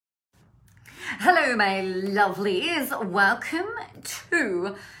Hello, my lovelies. Welcome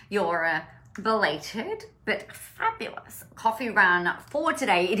to your belated but fabulous coffee run for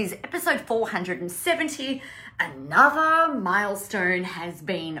today. It is episode 470. Another milestone has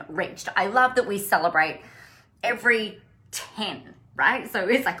been reached. I love that we celebrate every 10, right? So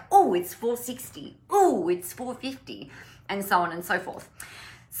it's like, oh, it's 460. Oh, it's 450, and so on and so forth.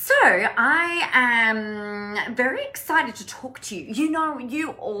 So I am very excited to talk to you. You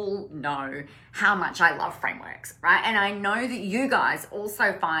all know how much I love frameworks, right? And I know that you guys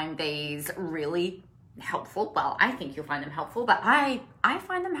also find these really helpful. Well, I think you'll find them helpful, but I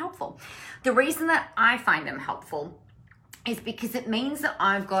find them helpful. The reason that I find them helpful is because it means that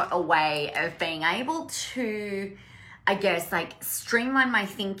I've got a way of being able to, I guess, like streamline my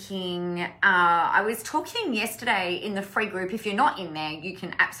thinking. I was talking yesterday in the free group. If you're not in there, you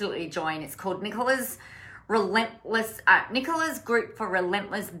can absolutely join. It's called Nicola's Group for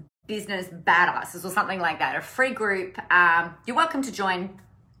Relentless Business Badasses or something like that. A free group. You're welcome to join.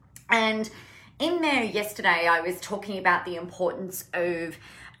 And in there yesterday, I was talking about the importance of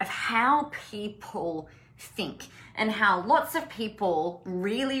how people think and how lots of people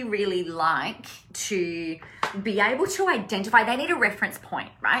really like to be able to identify. They need a reference point,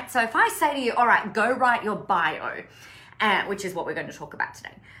 right? So if I say to you, all right, go write your bio, which is what we're going to talk about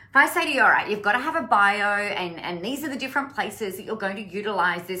today. If I say to you, all right, you've got to have a bio and these are the different places that you're going to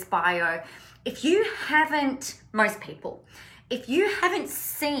utilize this bio. If you haven't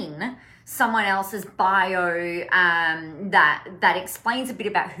seen someone else's bio that explains a bit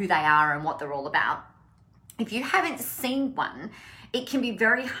about who they are and what they're all about, if you haven't seen one, it can be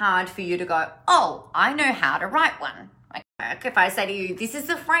very hard for you to go, oh, I know how to write one. Like if I say to you, this is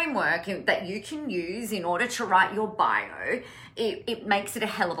the framework that you can use in order to write your bio, it makes it a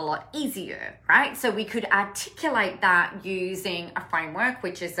hell of a lot easier, right? So we could articulate that using a framework,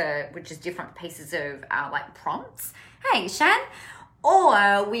 which is different pieces of like prompts. Hey, Shan.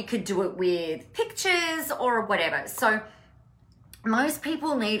 Or we could do it with pictures or whatever. So most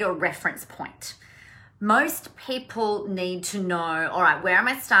people need a reference point. Most people need to know, all right, where am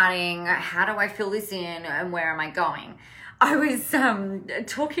I starting? How do I fill this in? And where am I going? I was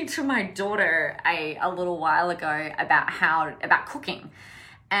talking to my daughter a little while ago about cooking.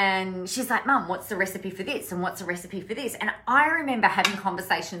 And she's like, Mum, what's the recipe for this? And what's the recipe for this? And I remember having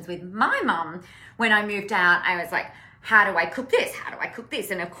conversations with my mum when I moved out. I was like, how do I cook this? How do I cook this?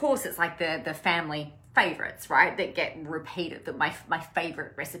 And of course, it's like the family favorites, right? That get repeated, my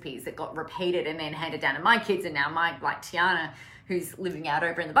favorite recipes that got repeated and then handed down to my kids. And now like Tiana, who's living out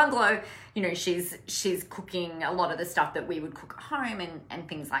over in the bungalow, she's cooking a lot of the stuff that we would cook at home and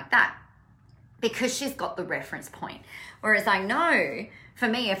things like that, because she's got the reference point. Whereas I know for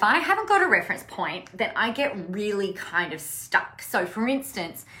me, if I haven't got a reference point, then I get really kind of stuck. So for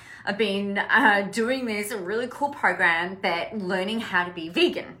instance, I've been doing this really cool program that learning how to be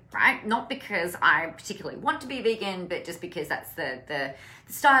vegan, right? Not because I particularly want to be vegan, but just because that's the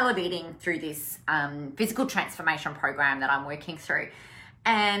style of eating through this physical transformation program that I'm working through.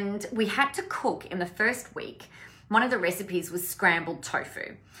 And we had to cook in the first week. One of the recipes was scrambled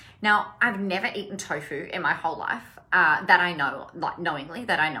tofu. Now, I've never eaten tofu in my whole life that I know, like knowingly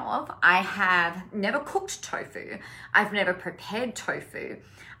that I know of. I have never cooked tofu. I've never prepared tofu.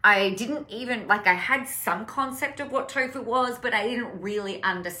 I didn't even, I had some concept of what tofu was, but I didn't really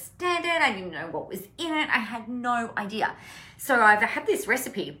understand it. I didn't know what was in it. I had no idea. So I've had this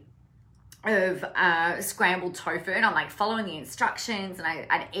recipe of scrambled tofu, and I'm like following the instructions, and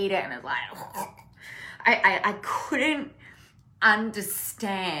I'd eat it, and it was like, I couldn't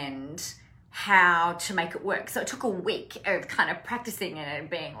understand how to make it work. So it took a week of kind of practicing it and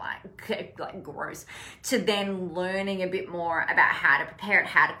being like gross, to then learning a bit more about how to prepare it,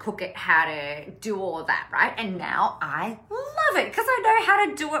 how to cook it, how to do all of that, right? And now I love it because I know how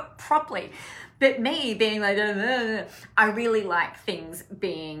to do it properly. But me being like, I really like things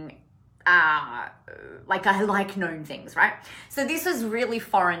being I like known things, right? So this is really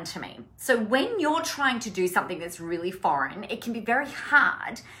foreign to me. So when you're trying to do something that's really foreign, it can be very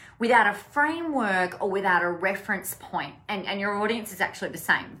hard without a framework or without a reference point, and your audience is actually the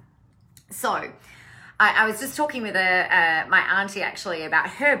same. So I was just talking with my auntie actually about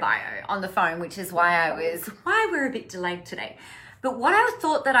her bio on the phone, which is why we're a bit delayed today. But what I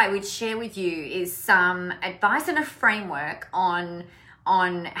thought that I would share with you is some advice and a framework on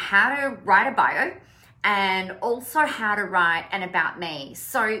how to write a bio and also how to write an about me.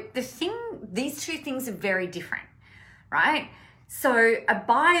 So these two things are very different, right? So a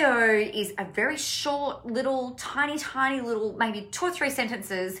bio is a very short, little, tiny little, maybe 2 or 3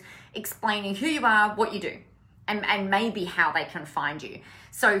 sentences explaining who you are, what you do. and maybe how they can find you.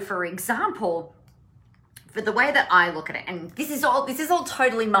 So for example, for the way that I look at it, and this is all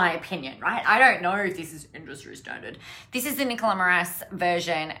totally my opinion, right? I don't know if this is industry standard. This is the Nicola Moras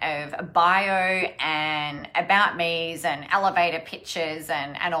version of bio and about me's and elevator pitches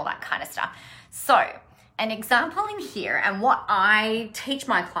and all that kind of stuff. So an example in here, and what I teach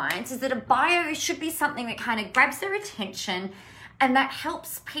my clients, is that a bio should be something that kind of grabs their attention and that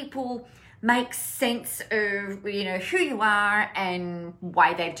helps people make sense of, you know, who you are and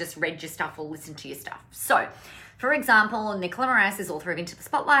why they've just read your stuff or listened to your stuff. So, for example, Nicola Moras is author of Into the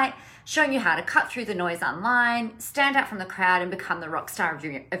Spotlight, showing you how to cut through the noise online, stand out from the crowd, and become the rock star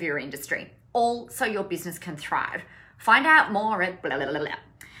of your industry, all so your business can thrive. Find out more at blah, blah, blah, blah.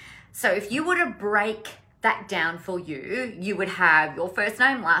 So if you were to break that down for you, you would have your first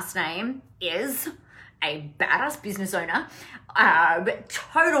name, last name is a badass business owner,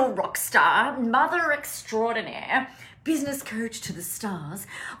 total rock star, mother extraordinaire, business coach to the stars,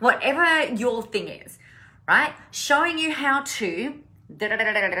 whatever your thing is, right? Showing you how to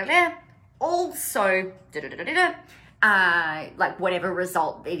also like whatever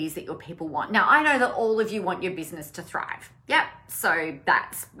result it is that your people want. Now, I know that all of you want your business to thrive. Yep. So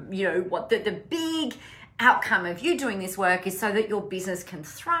that's, you know, what the big outcome of you doing this work is, so that your business can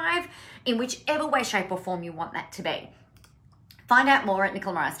thrive in whichever way, shape, or form you want that to be. Find out more at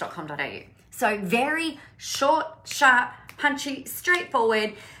nicolamoras.com.au. So very short, sharp, punchy,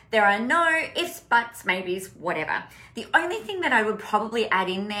 straightforward. There are no ifs, buts, maybes, whatever. The only thing that I would probably add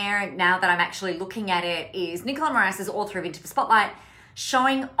in there, now that I'm actually looking at it, is Nicola Moras is author of Into the Spotlight.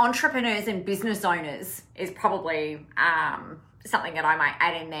 Showing entrepreneurs and business owners is probably something that I might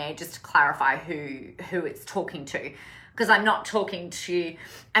add in there, just to clarify who it's talking to. Because I'm not talking to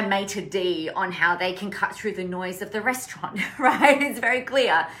a maitre d' on how they can cut through the noise of the restaurant, right? It's very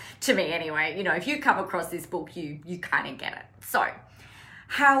clear to me anyway. You know, if you come across this book, you kind of get it. So,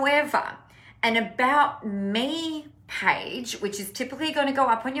 however, an About Me page, which is typically going to go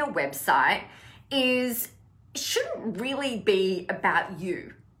up on your website, shouldn't really be about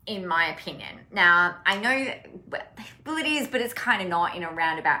you, in my opinion. Now, I know, well, it is, but it's kind of not, in a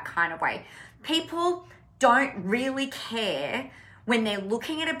roundabout kind of way. People don't really care when they're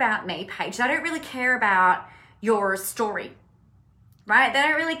looking at About Me page. They don't really care about your story, right? They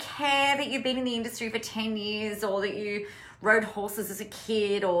don't really care that you've been in the industry for 10 years or that you rode horses as a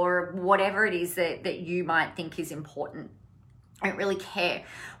kid or whatever it is that you might think is important. I don't really care.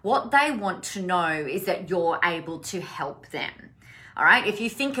 What they want to know is that you're able to help them. All right, if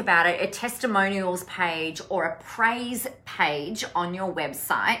you think about it, a testimonials page or a praise page on your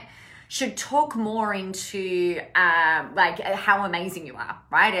website should talk more into like how amazing you are,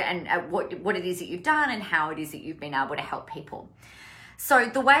 right? And what it is that you've done and how it is that you've been able to help people. So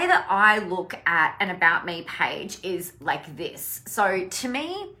the way that I look at an About Me page is like this. So to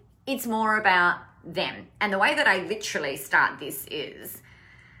me, it's more about them. And the way that I literally start this is,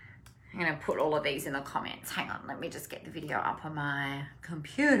 I'm going to put all of these in the comments. Hang on, let me just get the video up on my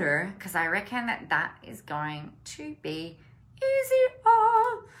computer, because I reckon that is going to be easier.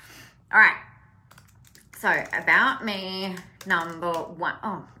 All right. So About Me number 1.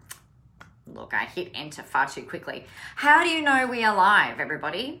 Oh, look, I hit enter far too quickly. How do you know we are live,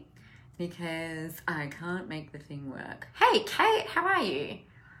 everybody? Because I can't make the thing work. Hey, Kate, how are you?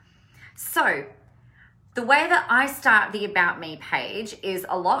 So the way that I start the About Me page is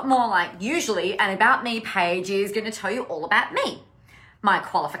a lot more like, usually an About Me page is going to tell you all about me, my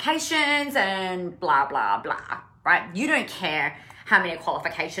qualifications and blah, blah, blah, right? You don't care how many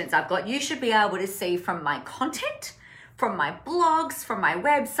qualifications I've got. You should be able to see from my content, from my blogs, from my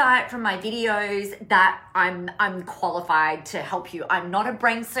website, from my videos, that I'm qualified to help you. I'm not a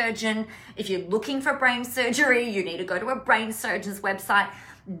brain surgeon. If you're looking for brain surgery, you need to go to a brain surgeon's website.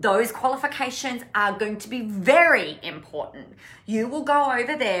 Those qualifications are going to be very important. You will go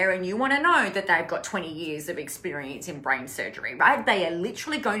over there and you want to know that they've got 20 years of experience in brain surgery, right? They are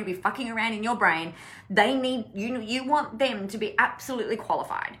literally going to be fucking around in your brain. They need, you want them to be absolutely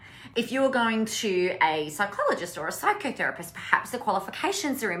qualified. If you are going to a psychologist or a psychotherapist, perhaps the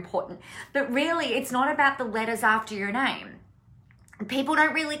qualifications are important, but really it's not about the letters after your name. People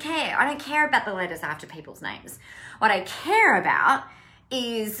don't really care. I don't care about the letters after people's names. What I care about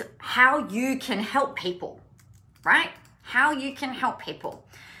is how you can help people, right? How you can help people.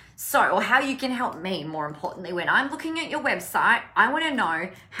 So, or how you can help me, more importantly. When I'm looking at your website, I want to know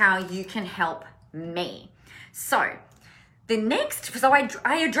how you can help me. So, the next, so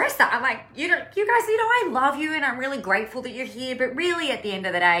I address that. I'm like, you guys, I love you and I'm really grateful that you're here, but really at the end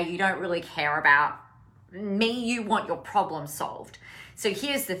of the day, you don't really care about me. You want your problem solved. So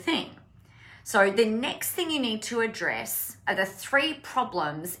here's the thing. So the next thing you need to address are the 3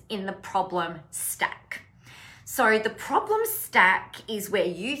 problems in the problem stack. So the problem stack is where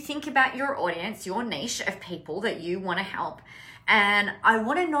you think about your audience, your niche of people that you want to help. And I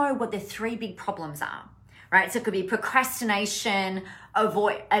want to know what the 3 big problems are, right? So it could be procrastination,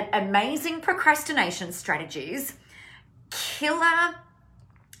 amazing procrastination strategies, killer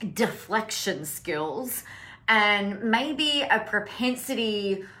deflection skills, and maybe a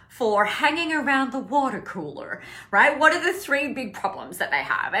propensity for hanging around the water cooler, right? What are the 3 big problems that they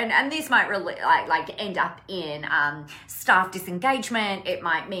have? And this might really end up in staff disengagement. It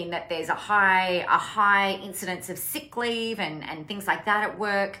might mean that there's a high incidence of sick leave and things like that at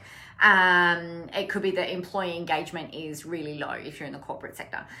work. It could be that employee engagement is really low if you're in the corporate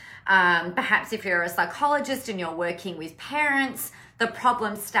sector. Perhaps if you're a psychologist and you're working with parents, the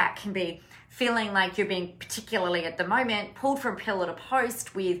problem stack can be feeling like you're being, particularly at the moment, pulled from pillar to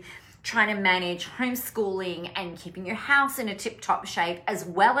post with trying to manage homeschooling and keeping your house in a tip-top shape, as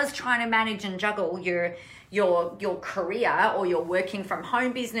well as trying to manage and juggle your career or your working from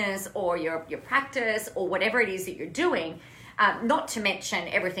home business or your practice or whatever it is that you're doing, not to mention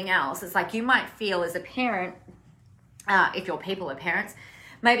everything else. It's like you might feel as a parent, if your people are parents,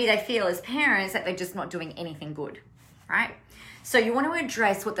 maybe they feel as parents that they're just not doing anything good, right? So you want to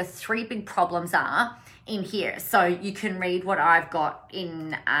address what the 3 big problems are in here. So you can read what I've got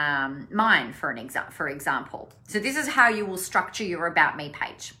in mine for example. So this is how you will structure your About Me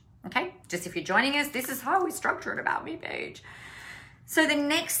page. Okay, just if you're joining us, this is how we structure an About Me page. So the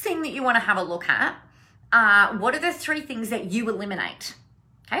next thing that you want to have a look at, what are the 3 things that you eliminate?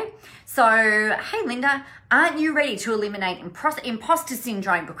 Okay, so hey Linda, aren't you ready to eliminate imposter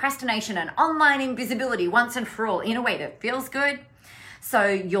syndrome, procrastination, and online invisibility once and for all in a way that feels good? So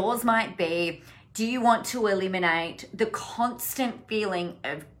yours might be, do you want to eliminate the constant feeling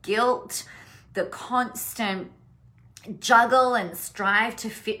of guilt, the constant juggle and strive to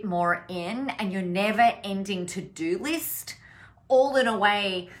fit more in, and your never ending to-do list, all in a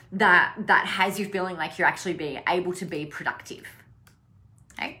way that has you feeling like you're actually being able to be productive?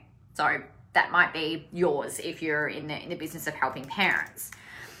 Okay, so that might be yours if you're in the business of helping parents.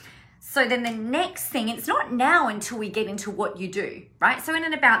 So then the next thing, it's not now until we get into what you do, right? So in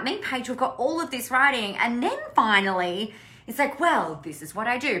an About Me page, we've got all of this writing, and then finally, it's like, well, this is what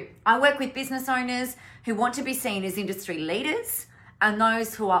I do. I work with business owners who want to be seen as industry leaders and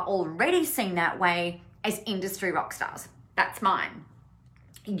those who are already seen that way as industry rock stars. That's mine.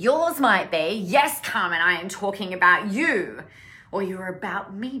 Yours might be, yes, Carmen, I am talking about you, or your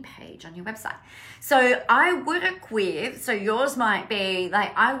About Me page on your website. So yours might be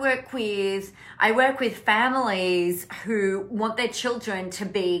like, I work with families who want their children to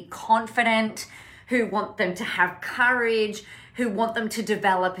be confident, who want them to have courage, who want them to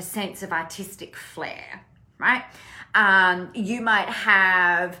develop a sense of artistic flair, right?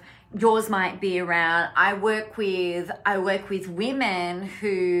 Yours might be around, I work with women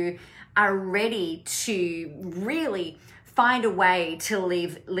who are ready to really find a way to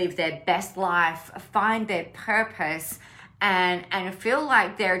live their best life, find their purpose, and feel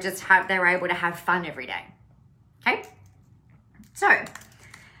like they're able to have fun every day. Okay? So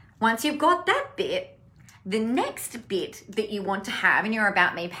once you've got that bit, the next bit that you want to have in your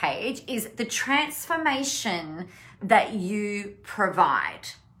About Me page is the transformation that you provide.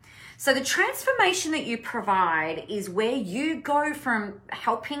 So the transformation that you provide is where you go from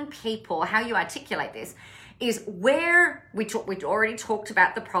helping people, how you articulate this, is where we already talked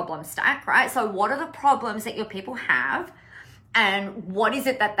about the problem stack, right? So what are the problems that your people have, and what is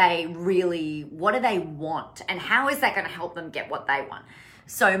it that what do they want, and how is that going to help them get what they want?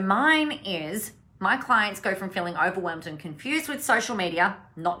 So mine is, my clients go from feeling overwhelmed and confused with social media,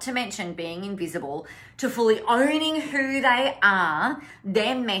 not to mention being invisible, to fully owning who they are,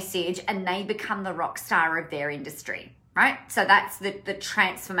 their message, and they become the rock star of their industry, right? So that's the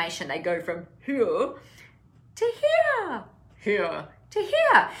transformation. They go from here to here, here to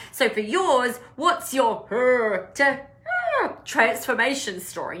here. So for yours, what's your here to here transformation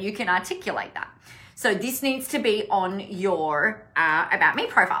story? You can articulate that. So this needs to be on your About Me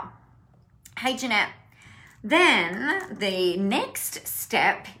profile. Hey, Jeanette. Then the next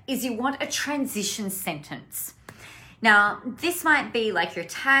step is you want a transition sentence. Now, this might be like your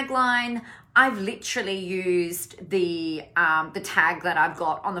tagline. I've literally used the tag that I've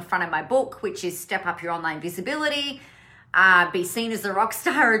got on the front of my book, which is step up your online visibility, be seen as the rock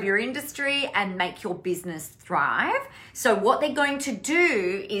star of your industry, and make your business thrive. So what they're going to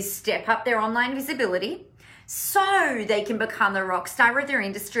do is step up their online visibility so they can become the rock star of their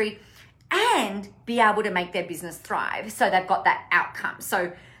industry and be able to make their business thrive. So they've got that outcome.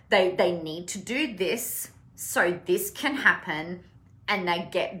 So They need to do this so this can happen, and they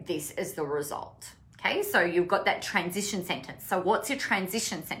get this as the result. Okay, so you've got that transition sentence. So what's your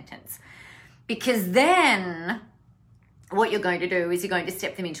transition sentence? Because then what you're going to do is you're going to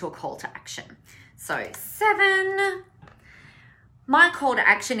step them into a call to action. So 7, my call to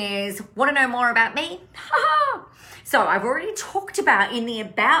action is, want to know more about me? So I've already talked about in the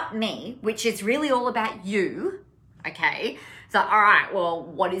about me, which is really all about you. Okay, so all right, well,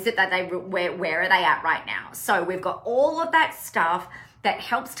 what is it that where are they at right now? So we've got all of that stuff that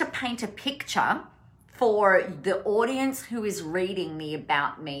helps to paint a picture for the audience who is reading the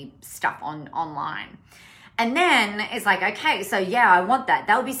about me stuff online. And then it's like, okay, so yeah, I want that.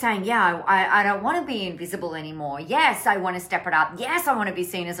 They'll be saying, yeah, I don't want to be invisible anymore. Yes, I want to step it up. Yes, I want to be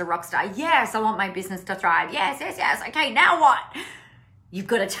seen as a rock star. Yes, I want my business to thrive. Yes. Okay, now what? You've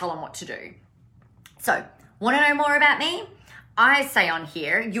got to tell them what to do. So, want to know more about me? I say on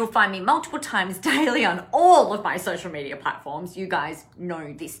here, you'll find me multiple times daily on all of my social media platforms. You guys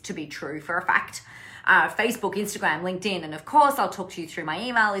know this to be true for a fact. Facebook, Instagram, LinkedIn, and of course, I'll talk to you through my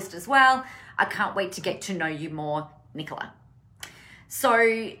email list as well. I can't wait to get to know you more, Nicola.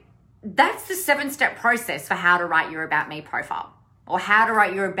 So that's the 7-step process for how to write your About Me profile or how to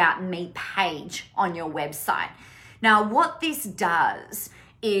write your About Me page on your website. Now, what this does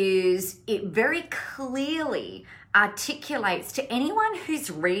is it very clearly articulates to anyone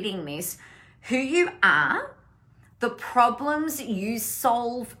who's reading this who you are, the problems you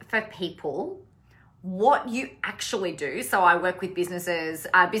solve for people, what you actually do. So I work with business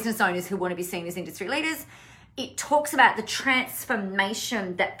owners who want to be seen as industry leaders. It talks about the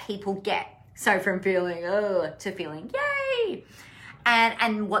transformation that people get. So from feeling, to feeling, yay,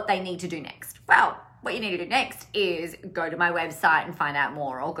 and what they need to do next. Well, what you need to do next is go to my website and find out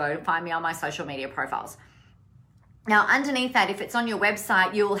more, or go find me on my social media profiles. Now, underneath that, if it's on your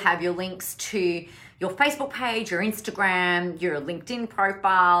website, you'll have your links to your Facebook page, your Instagram, your LinkedIn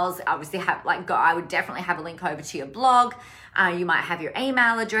profiles. Obviously, I would definitely have a link over to your blog. You might have your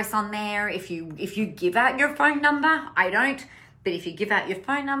email address on there. If you give out your phone number, I don't, but if you give out your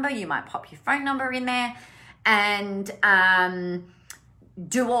phone number, you might pop your phone number in there and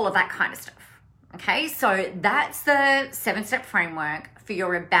do all of that kind of stuff. Okay, so that's the 7-step framework for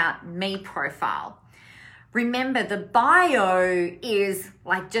your About Me profile. Remember, the bio is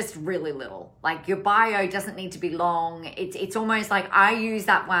like just really little. Like your bio doesn't need to be long. It's almost like I use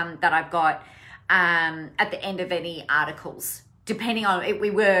that one that I've got at the end of any articles. Depending on it,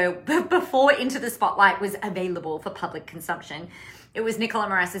 we were before Into the Spotlight was available for public consumption. It was Nicola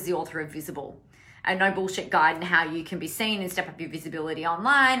Marasas, the author of Visible, a no bullshit guide on how you can be seen and step up your visibility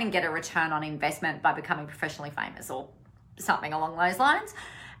online and get a return on investment by becoming professionally famous or something along those lines.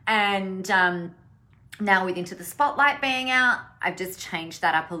 And now with Into the Spotlight being out, I've just changed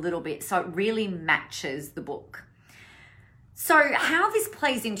that up a little bit so it really matches the book. So how this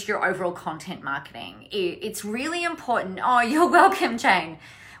plays into your overall content marketing, it's really important. Oh, you're welcome, Jane.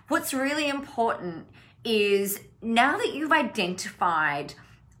 What's really important is now that you've identified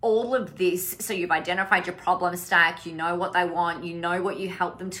all of this, so you've identified your problem stack, you know what they want, you know what you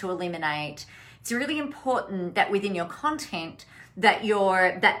help them to eliminate, it's really important that within your content that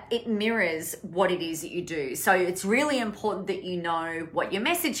it mirrors what it is that you do. So it's really important that you know what your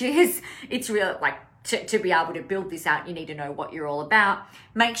message is. It's really like to be able to build this out, you need to know what you're all about.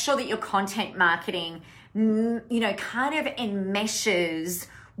 Make sure that your content marketing, kind of enmeshes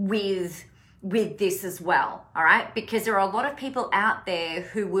with this as well, all right? Because there are a lot of people out there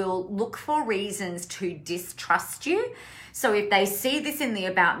who will look for reasons to distrust you. So if they see this in the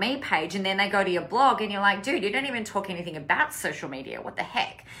About Me page and then they go to your blog and you're like, dude, you don't even talk anything about social media, what the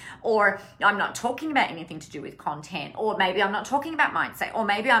heck? Or I'm not talking about anything to do with content, or maybe I'm not talking about mindset, or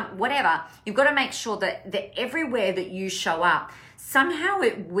maybe I'm whatever. You've got to make sure that everywhere that you show up, somehow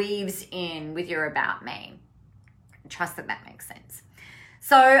it weaves in with your About Me. Trust that makes sense.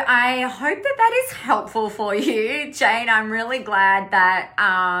 So I hope that is helpful for you, Jane. I'm really glad that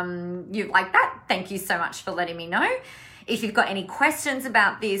you like that. Thank you so much for letting me know. If you've got any questions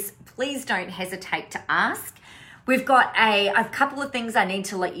about this, please don't hesitate to ask. We've got a couple of things I need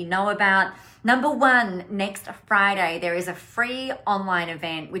to let you know about. Number one, next Friday, there is a free online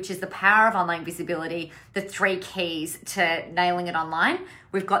event, which is the power of online visibility, the 3 keys to nailing it online.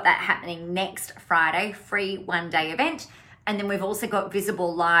 We've got that happening next Friday, free 1-day event. And then we've also got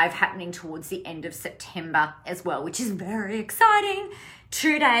Visible Live happening towards the end of September as well, which is very exciting.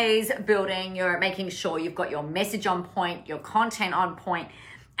 2 days building, you're making sure you've got your message on point, your content on point,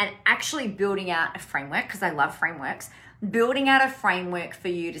 and actually building out a framework, because I love frameworks, building out a framework for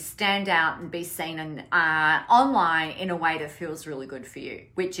you to stand out and be seen online in a way that feels really good for you,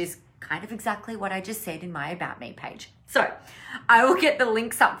 which is kind of exactly what I just said in my About Me page. So I will get the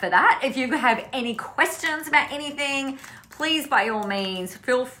links up for that. If you have any questions about anything, please, by all means,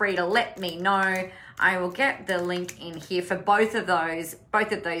 feel free to let me know. I will get the link in here for both of those.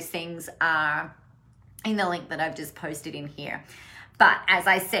 Both of those things are in the link that I've just posted in here. But as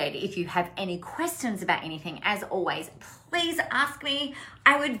I said, if you have any questions about anything, as always, please ask me.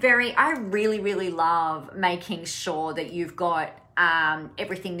 I really, really love making sure that you've got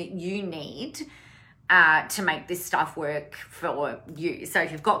everything that you need to make this stuff work for you. So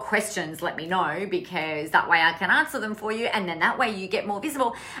if you've got questions, let me know, because that way I can answer them for you, and then that way you get more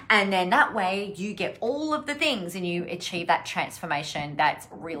visible, and then that way you get all of the things and you achieve that transformation that's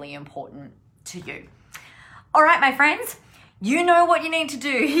really important to you. All right, my friends, you know what you need to do.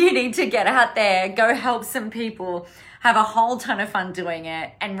 You need to get out there, go help some people, have a whole ton of fun doing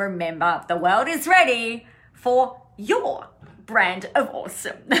it, and remember, the world is ready for your brand of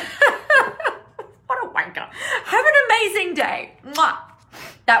awesome. What a wanker. Have an amazing day. Mwah.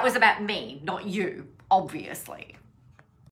 That was about me, not you, obviously.